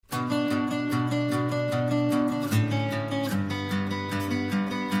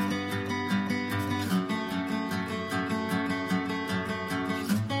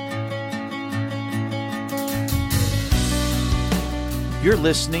You're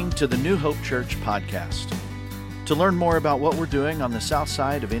listening to the New Hope Church podcast. To learn more about what we're doing on the south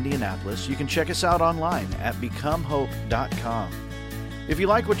side of Indianapolis, you can check us out online at becomehope.com. If you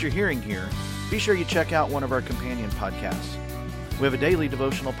like what you're hearing here, be sure you check out one of our companion podcasts. We have a daily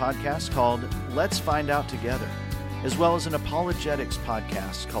devotional podcast called Let's Find Out Together, as well as an apologetics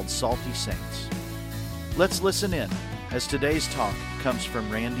podcast called Salty Saints. Let's listen in as today's talk comes from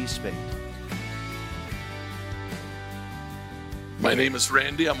Randy Spate. My name is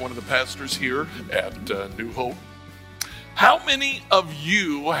Randy. I'm one of the pastors here at New Hope. How many of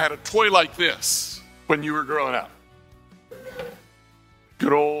you had a toy like this when you were growing up?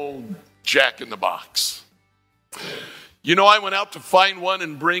 Good old Jack in the Box. You know, I went out to find one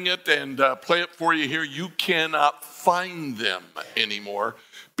and bring it and play it for you here. You cannot find them anymore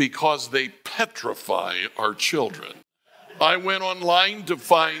because they petrify our children. I went online to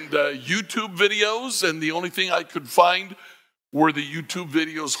find YouTube videos, and the only thing I could find were the YouTube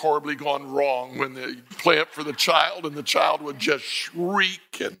videos horribly gone wrong when they play it for the child and the child would just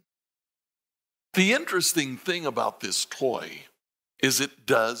shriek. And the interesting thing about this toy is it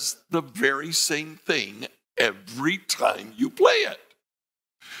does the very same thing every time you play it.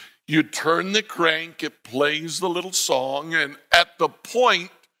 You turn the crank, it plays the little song, and at the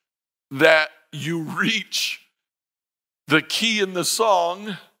point that you reach the key in the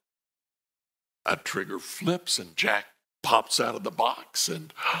song, a trigger flips and Jack pops out of the box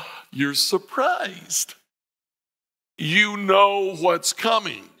and you're surprised. You know what's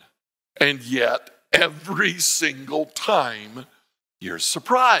coming, and yet every single time you're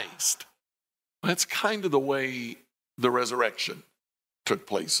surprised. That's kind of the way the resurrection took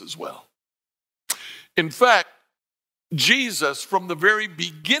place as well. In fact, Jesus, from the very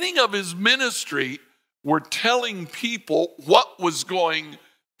beginning of his ministry, were telling people what was going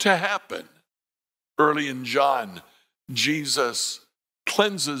to happen. Early in John, Jesus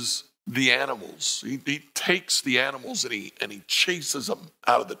cleanses the animals. He takes the animals and he chases them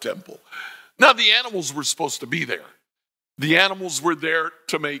out of the temple. Now, the animals were supposed to be there. The animals were there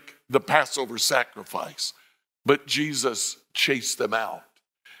to make the Passover sacrifice, but Jesus chased them out.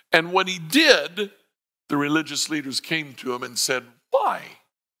 And when he did, the religious leaders came to him and said, "Why?"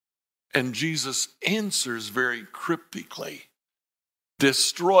 And Jesus answers very cryptically,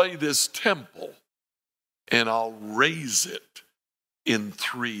 "Destroy this temple, and I'll raise it in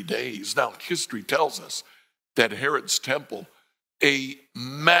 3 days." Now, history tells us that Herod's temple, a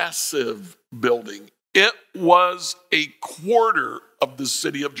massive building, it was a quarter of the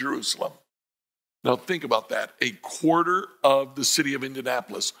city of Jerusalem. Now, think about that. A quarter of the city of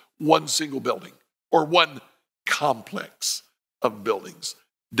Indianapolis, one single building, or one complex of buildings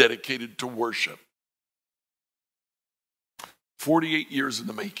dedicated to worship. 48 years in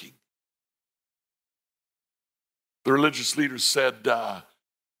the making. The religious leaders said,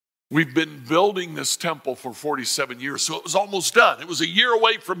 we've been building this temple for 47 years, so it was almost done. It was a year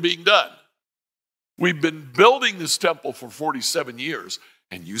away from being done. We've been building this temple for 47 years,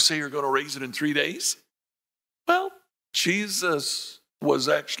 and you say you're going to raise it in 3 days? Well, Jesus was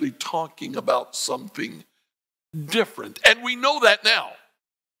actually talking about something different, and we know that now.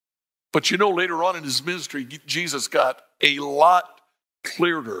 But you know, later on in his ministry, Jesus got a lot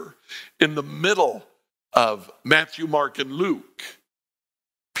clearer. In the middle of Matthew, Mark, and Luke,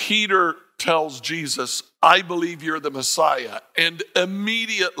 Peter tells Jesus, "I believe you're the Messiah." And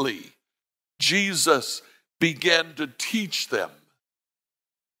immediately, Jesus began to teach them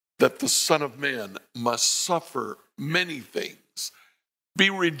that the Son of Man must suffer many things, be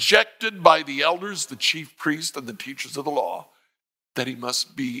rejected by the elders, the chief priests, and the teachers of the law, that he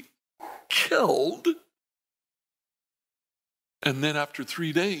must be killed, and then after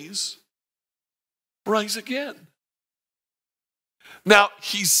 3 days, rise again. Now,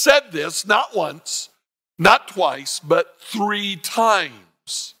 he said this not once, not twice, but 3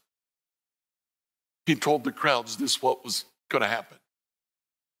 times. He told the crowds this what was going to happen.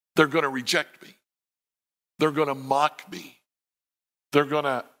 They're going to reject me. They're going to mock me. They're going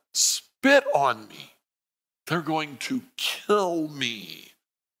to spit on me. They're going to kill me.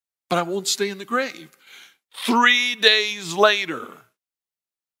 But I won't stay in the grave. 3 days later,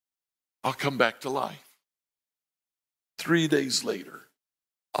 I'll come back to life. 3 days later,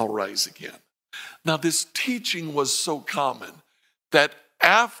 I'll rise again. Now, this teaching was so common that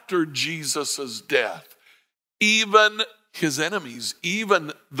after Jesus' death, even his enemies,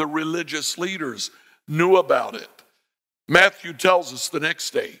 even the religious leaders knew about it. Matthew tells us the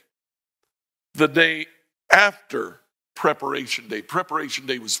next day, the day after Preparation Day. Preparation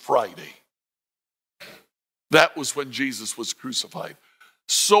Day was Friday. That was when Jesus was crucified.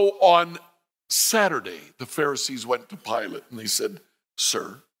 So on Saturday, the Pharisees went to Pilate and they said,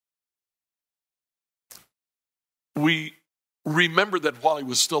 sir. We remember that while he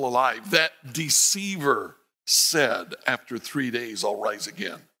was still alive, that deceiver said, after 3 days, I'll rise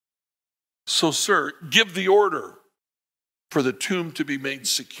again. So, sir, give the order for the tomb to be made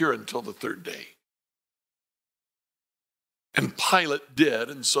secure until the third day. And Pilate did,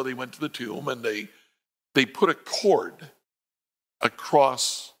 and so they went to the tomb, and they put a cord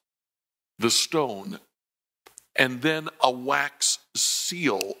across the stone, and then a wax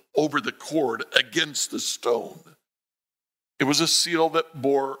seal over the cord against the stone. It was a seal that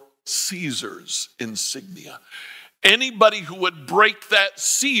bore Caesar's insignia. Anybody who would break that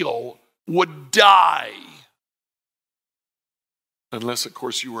seal would die. Unless, of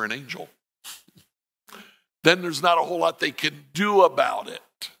course, you were an angel. Then there's not a whole lot they could do about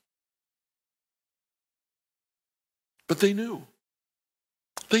it. But they knew.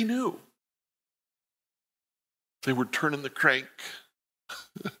 They knew. They were turning the crank.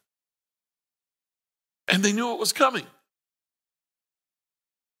 And they knew it was coming.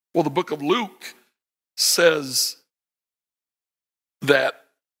 Well, the book of Luke says that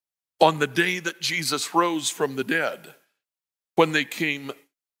on the day that Jesus rose from the dead, when they came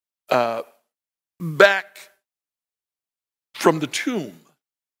back from the tomb,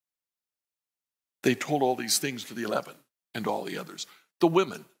 they told all these things to the 11 and all the others. The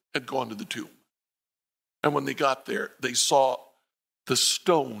women had gone to the tomb. And when they got there, they saw the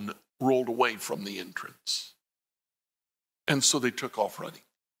stone rolled away from the entrance. And so they took off running.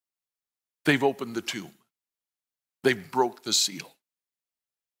 They've opened the tomb. They've broke the seal.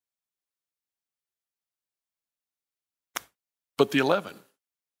 But the 11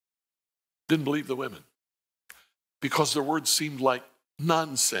 didn't believe the women because their words seemed like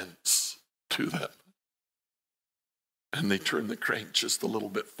nonsense to them. And they turned the crank just a little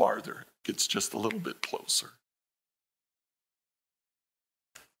bit farther. It gets just a little bit closer.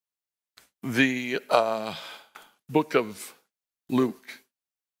 The book of Luke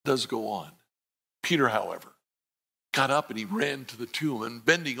does go on. Peter, however, got up and he ran to the tomb, and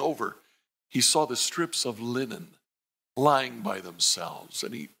bending over, he saw the strips of linen lying by themselves,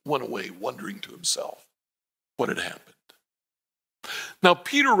 and he went away wondering to himself what had happened. Now,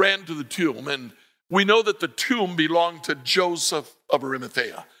 Peter ran to the tomb, and we know that the tomb belonged to Joseph of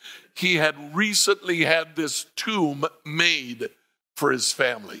Arimathea. He had recently had this tomb made for his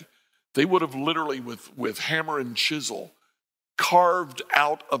family. They would have literally, with hammer and chisel, carved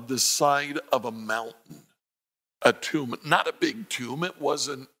out of the side of a mountain a tomb. Not a big tomb. It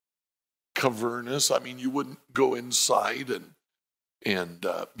wasn't cavernous. I mean, you wouldn't go inside and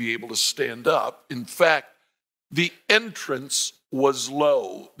be able to stand up. In fact, the entrance was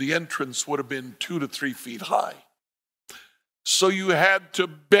low. The entrance would have been 2 to 3 feet high. So you had to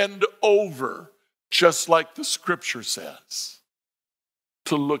bend over, just like the scripture says,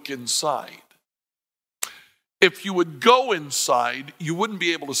 to look inside. If you would go inside, you wouldn't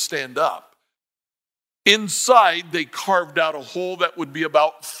be able to stand up. Inside, they carved out a hole that would be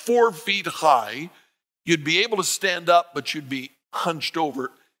about 4 feet high. You'd be able to stand up, but you'd be hunched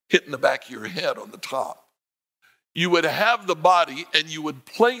over, hitting the back of your head on the top. You would have the body, and you would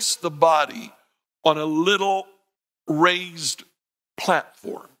place the body on a little raised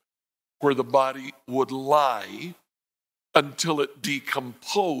platform where the body would lie until it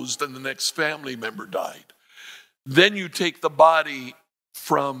decomposed and the next family member died. Then you take the body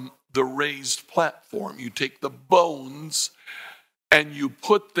from the raised platform. You take the bones and you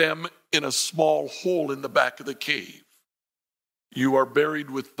put them in a small hole in the back of the cave. You are buried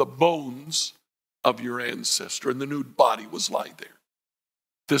with the bones of your ancestor, and the nude body was lying there.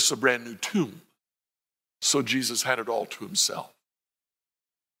 This is a brand new tomb. So Jesus had it all to himself.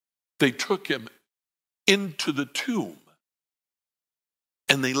 They took him into the tomb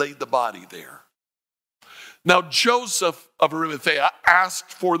and they laid the body there. Now, Joseph of Arimathea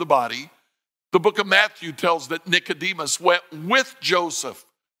asked for the body. The book of Matthew tells that Nicodemus went with Joseph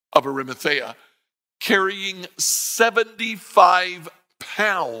of Arimathea, carrying 75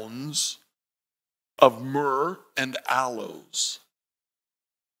 pounds of myrrh and aloes.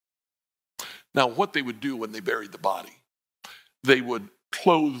 Now, what they would do when they buried the body, they would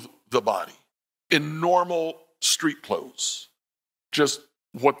clothe the body in normal street clothes, just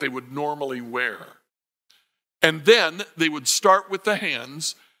what they would normally wear. And then they would start with the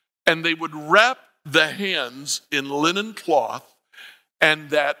hands, and they would wrap the hands in linen cloth and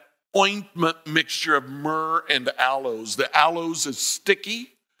that ointment mixture of myrrh and aloes. The aloes is sticky.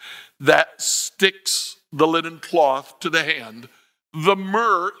 That sticks the linen cloth to the hand. The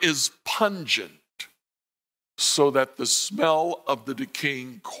myrrh is pungent so that the smell of the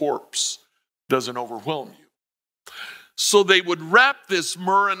decaying corpse doesn't overwhelm you. So they would wrap this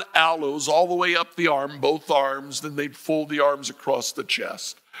myrrh and aloes all the way up the arm, both arms, then they'd fold the arms across the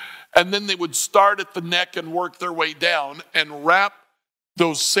chest. And then they would start at the neck and work their way down and wrap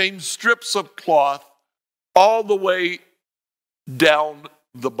those same strips of cloth all the way down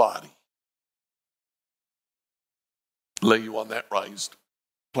the body. Lay you on that raised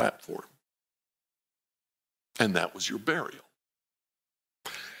platform. And that was your burial.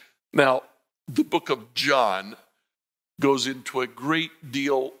 Now, the book of John goes into a great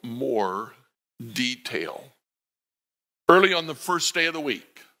deal more detail. Early on the first day of the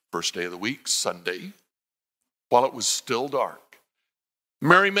week, Sunday, while it was still dark,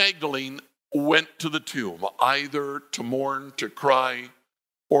 Mary Magdalene went to the tomb, either to mourn, to cry,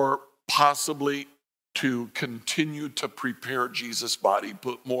 or possibly to continue to prepare Jesus' body,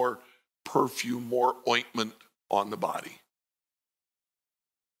 put more perfume, more ointment on the body.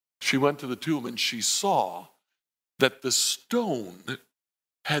 She went to the tomb and she saw that the stone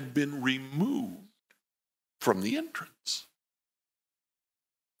had been removed from the entrance.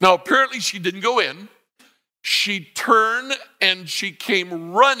 Now, apparently she didn't go in. She turned and she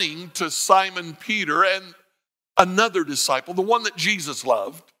came running to Simon Peter and another disciple, the one that Jesus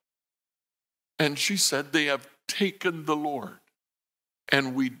loved. And she said, "They have taken the Lord,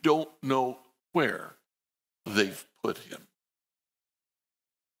 and we don't know where they've put him."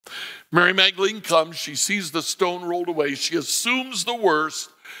 Mary Magdalene comes, she sees the stone rolled away. She assumes the worst,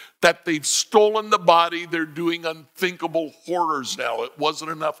 that they've stolen the body. They're doing unthinkable horrors now. It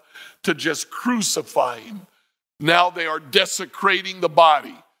wasn't enough to just crucify him. Now they are desecrating the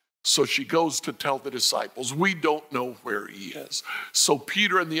body. So she goes to tell the disciples, "We don't know where he is." So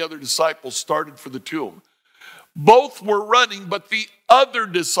Peter and the other disciples started for the tomb. Both were running, but the other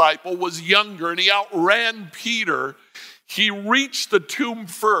disciple was younger and he outran Peter. He reached the tomb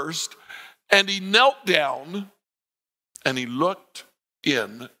first and he knelt down and he looked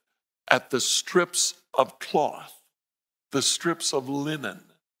in at the strips of cloth, the strips of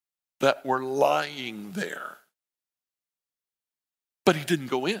linen that were lying there. But he didn't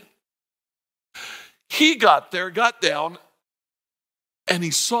go in. He got there, got down, and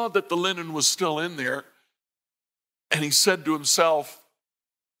he saw that the linen was still in there. And he said to himself,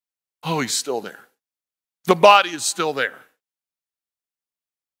 "Oh, he's still there. The body is still there."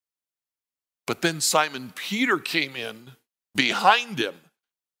 But then Simon Peter came in behind him.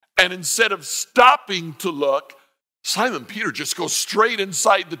 And instead of stopping to look, Simon Peter just goes straight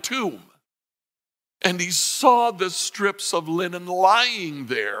inside the tomb. And he saw the strips of linen lying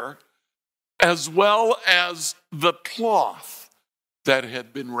there, as well as the cloth that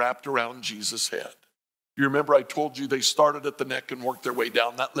had been wrapped around Jesus' head. You remember I told you they started at the neck and worked their way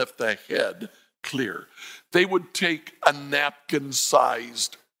down. That left the head clear. They would take a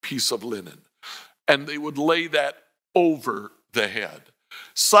napkin-sized piece of linen and they would lay that over the head.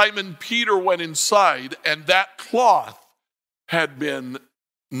 Simon Peter went inside and that cloth had been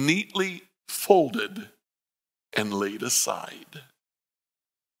neatly folded and laid aside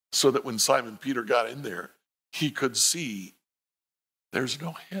so that when Simon Peter got in there, he could see there's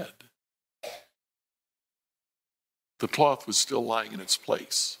no head. The cloth was still lying in its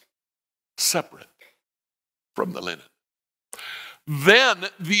place, separate from the linen.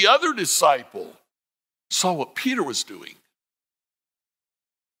 Then the other disciple saw what Peter was doing.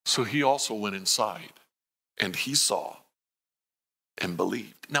 So he also went inside and he saw and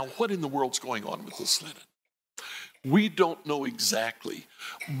believed. Now, what in the world's going on with this linen? We don't know exactly,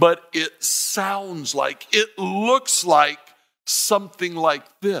 but it sounds like, it looks like something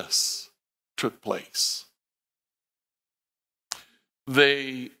like this took place.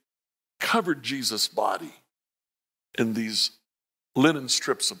 They covered Jesus' body in these linen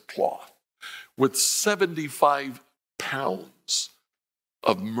strips of cloth with 75 pounds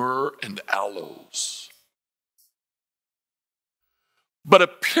of myrrh and aloes. But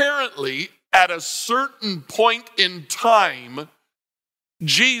apparently, at a certain point in time,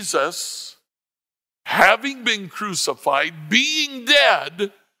 Jesus, having been crucified, being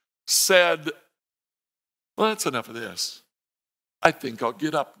dead, said, "Well, that's enough of this. I think I'll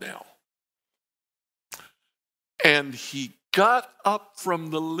get up now." And he got up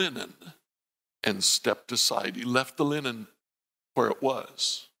from the linen and stepped aside. He left the linen where it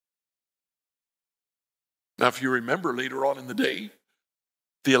was. Now, if you remember later on in the day,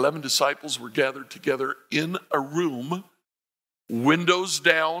 the 11 disciples were gathered together in a room, windows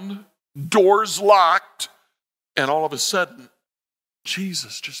down, doors locked, and all of a sudden,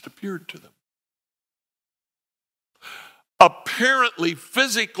 Jesus just appeared to them. Apparently,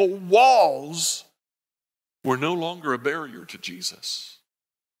 physical walls were no longer a barrier to Jesus.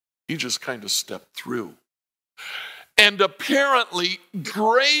 He just kind of stepped through. and apparently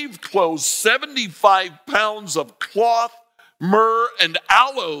grave clothes, 75 pounds of cloth, myrrh, and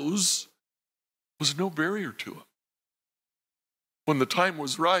aloes was no barrier to him. When the time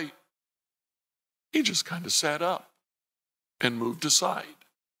was right, he just kind of sat up and moved aside.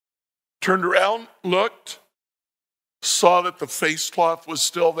 Turned around, looked, saw that the face cloth was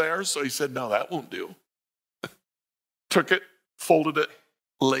still there, so he said, no, that won't do. Took it, folded it,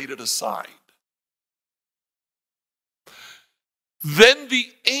 laid it aside. Then the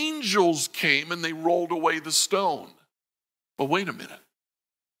angels came and they rolled away the stone. But wait a minute.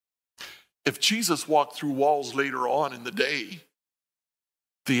 If Jesus walked through walls later on in the day,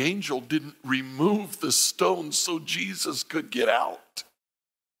 the angel didn't remove the stone so Jesus could get out.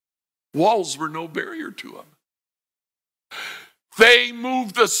 Walls were no barrier to him. They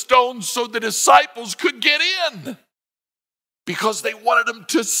moved the stone so the disciples could get in because they wanted them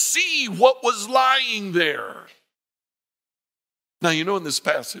to see what was lying there. Now, you know, in this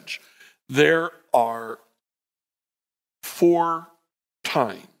passage, there are 4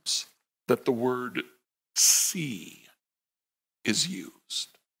 times that the word see is used.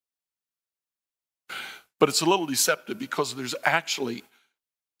 But it's a little deceptive because there's actually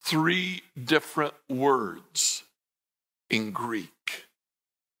 3 different words in Greek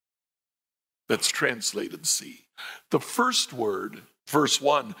that's translated see. The first word, verse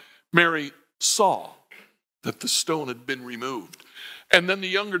 1, Mary saw that the stone had been removed. And then the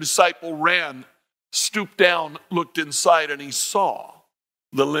younger disciple ran, stooped down, looked inside, and he saw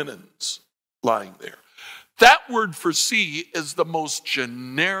the linens lying there. That word for see is the most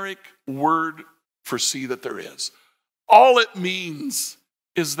generic word for see that there is. All it means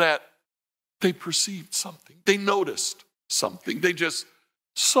is that they perceived something. They noticed something. They just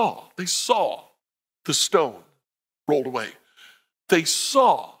saw. They saw the stone rolled away. They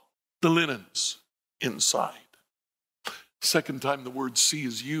saw the linens inside. Second time the word see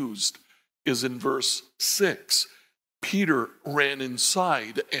is used is in verse 6. Peter ran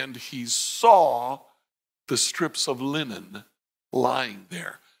inside and he saw the strips of linen lying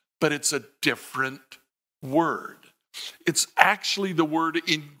there. But it's a different word. It's actually the word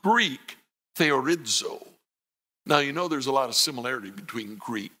in Greek, theorizo. Now, you know there's a lot of similarity between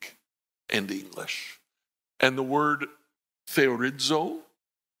Greek and English. And the word theorizo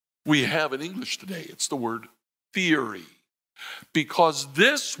we have in English today. It's the word theory. Because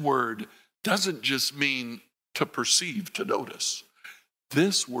this word doesn't just mean to perceive, to notice.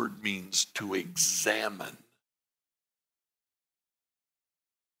 This word means to examine.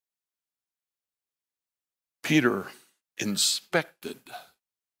 Peter inspected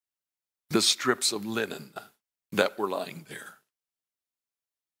the strips of linen that were lying there.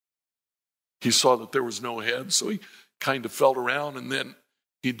 He saw that there was no head, so he kind of felt around, and then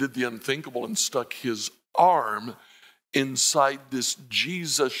he did the unthinkable and stuck his arm inside this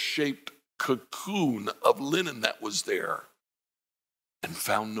Jesus-shaped cocoon of linen that was there and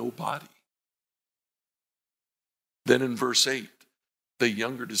found no body. Then in verse 8, the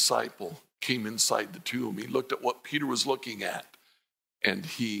younger disciple came inside the tomb. He looked at what Peter was looking at, and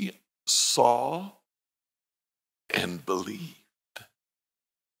he saw and believed.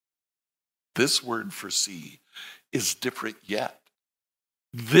 This word for see is different yet.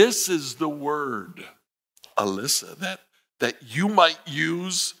 This is the word, Alyssa, that you might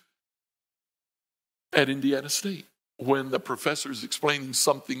use at Indiana State when the professor is explaining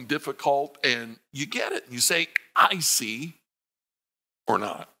something difficult and you get it and you say, I see, or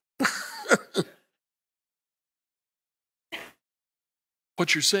not.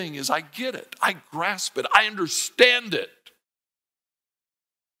 What you're saying is, I get it, I grasp it, I understand it.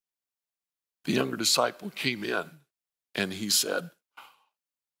 The younger disciple came in and he said,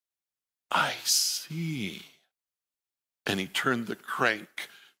 I see. And he turned the crank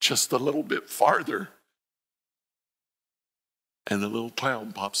just a little bit farther. And the little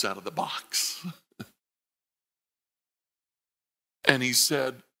clown pops out of the box. And he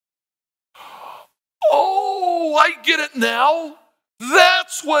said, oh, I get it now.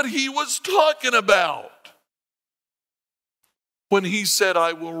 That's what he was talking about. When he said,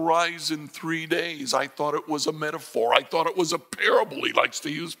 I will rise in 3 days, I thought it was a metaphor. I thought it was a parable. He likes to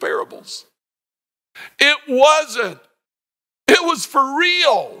use parables. It wasn't. It was for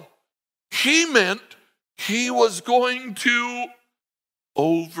real. He meant he was going to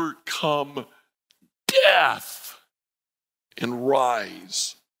overcome death and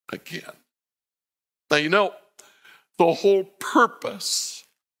rise again. Now, you know, the whole purpose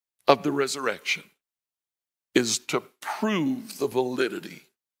of the resurrection is to prove the validity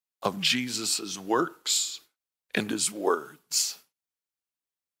of Jesus' works and his words.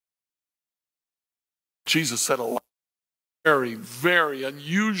 Jesus said a lot very, very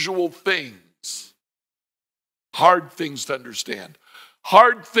unusual things. Hard things to understand.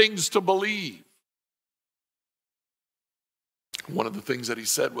 Hard things to believe. One of the things that he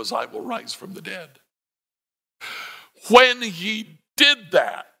said was, I will rise from the dead. When he did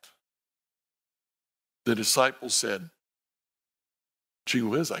that, the disciples said, gee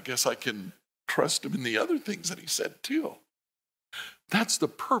whiz, I guess I can trust him in the other things that he said too. That's the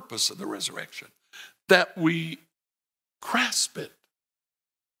purpose of the resurrection, that we grasp it,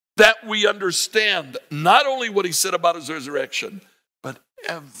 that we understand not only what he said about his resurrection, but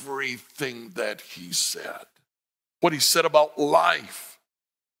everything that he said. What he said about life,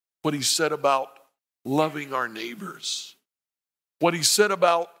 what he said about loving our neighbors, what he said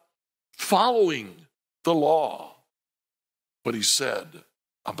about following the law, what he said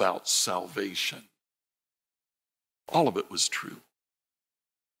about salvation. All of it was true.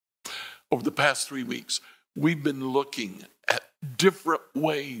 Over the past 3 weeks, we've been looking at different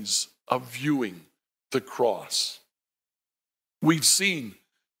ways of viewing the cross. We've seen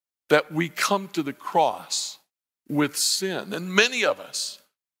that we come to the cross with sin. And many of us,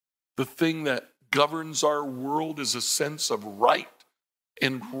 the thing that governs our world is a sense of right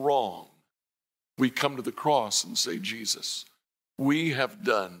and wrong. We come to the cross and say, Jesus, we have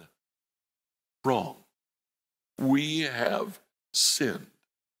done wrong. We have sinned.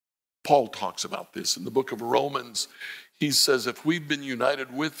 Paul talks about this in the book of Romans. He says, if we've been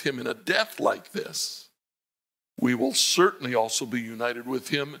united with him in a death like this, we will certainly also be united with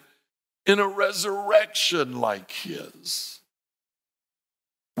him in a resurrection like his.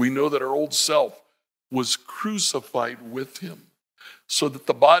 We know that our old self was crucified with him so that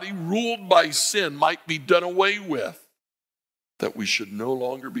the body ruled by sin might be done away with, that we should no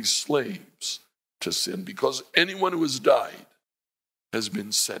longer be slaves to sin, because anyone who has died has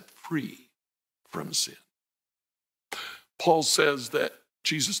been set free from sin. Paul says that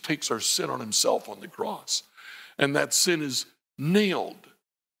Jesus takes our sin on himself on the cross, and that sin is nailed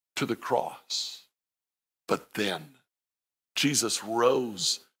to the cross. But then Jesus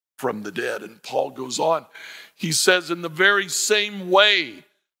rose from the dead, and Paul goes on. He says, in the very same way,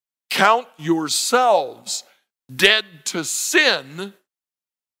 count yourselves dead to sin,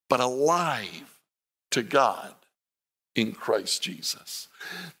 but alive to God in Christ Jesus.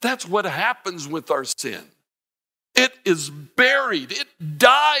 That's what happens with our sin. It is buried. It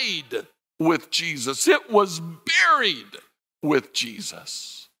died with Jesus. It was buried with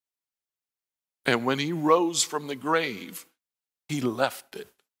Jesus. And when he rose from the grave, he left it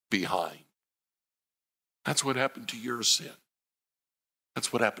behind. That's what happened to your sin.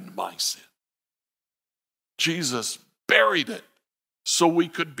 That's what happened to my sin. Jesus buried it so we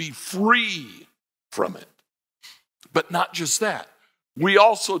could be free from it. But not just that. We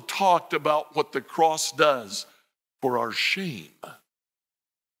also talked about what the cross does for our shame,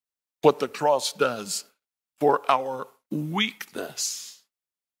 what the cross does for our weakness.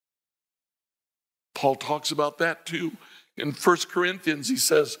 Paul talks about that too. In 1 Corinthians, he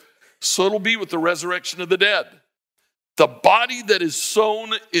says, so it'll be with the resurrection of the dead. The body that is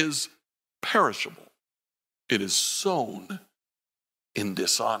sown is perishable. It is sown in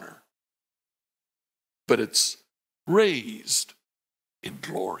dishonor, but it's raised in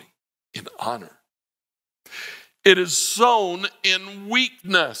glory, in honor. It is sown in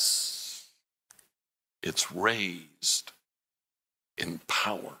weakness. It's raised in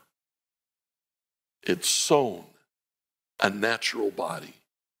power. It's sown a natural body.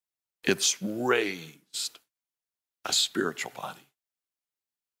 It's raised a spiritual body.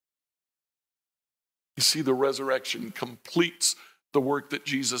 You see, the resurrection completes the work that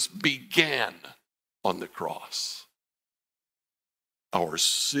Jesus began on the cross. Our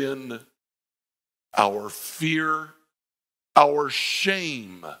sin, our fear, our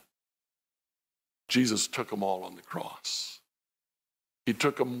shame, Jesus took them all on the cross. He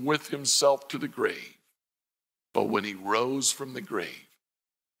took them with himself to the grave. But when he rose from the grave,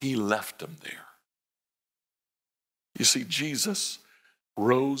 he left them there. You see, Jesus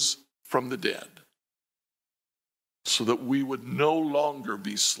rose from the dead so that we would no longer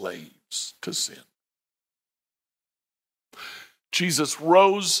be slaves to sin. Jesus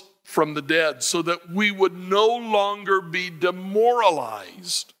rose from the dead so that we would no longer be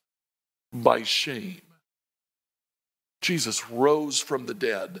demoralized by shame. Jesus rose from the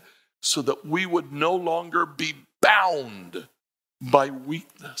dead so that we would no longer be bound by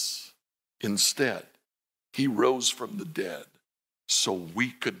weakness. Instead, he rose from the dead so we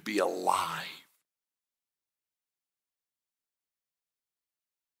could be alive.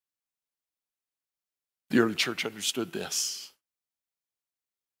 The early church understood this,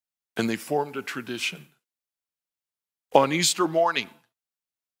 and they formed a tradition On Easter morning,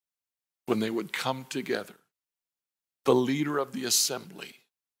 when they would come together, the leader of the assembly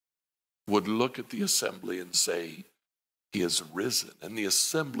would look at the assembly and say, "He is risen." And the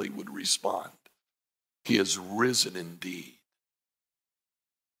assembly would respond, "He is risen indeed."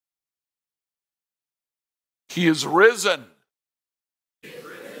 He is risen.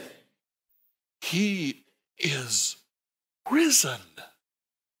 He is risen.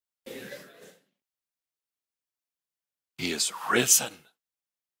 He is risen.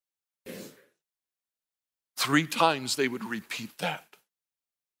 3 times they would repeat that.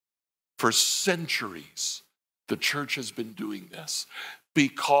 For centuries, the church has been doing this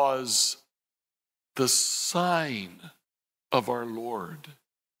because the sign of our Lord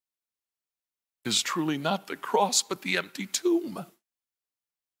is truly not the cross, but the empty tomb.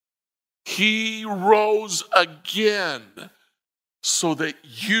 He rose again so that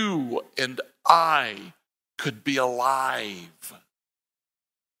you and I could be alive.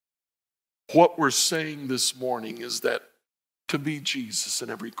 What we're saying this morning is that to be Jesus in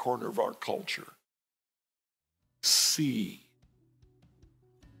every corner of our culture, see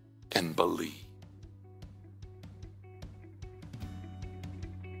and believe.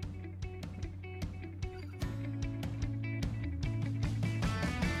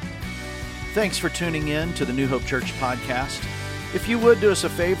 Thanks for tuning in to the New Hope Church podcast. If you would do us a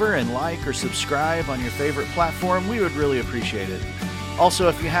favor and like or subscribe on your favorite platform, we would really appreciate it. Also,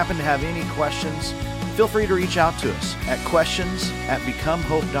 if you happen to have any questions, feel free to reach out to us at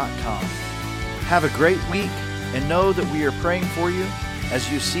questions@becomehope.com. Have a great week and know that we are praying for you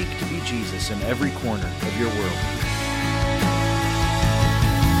as you seek to be Jesus in every corner of your world.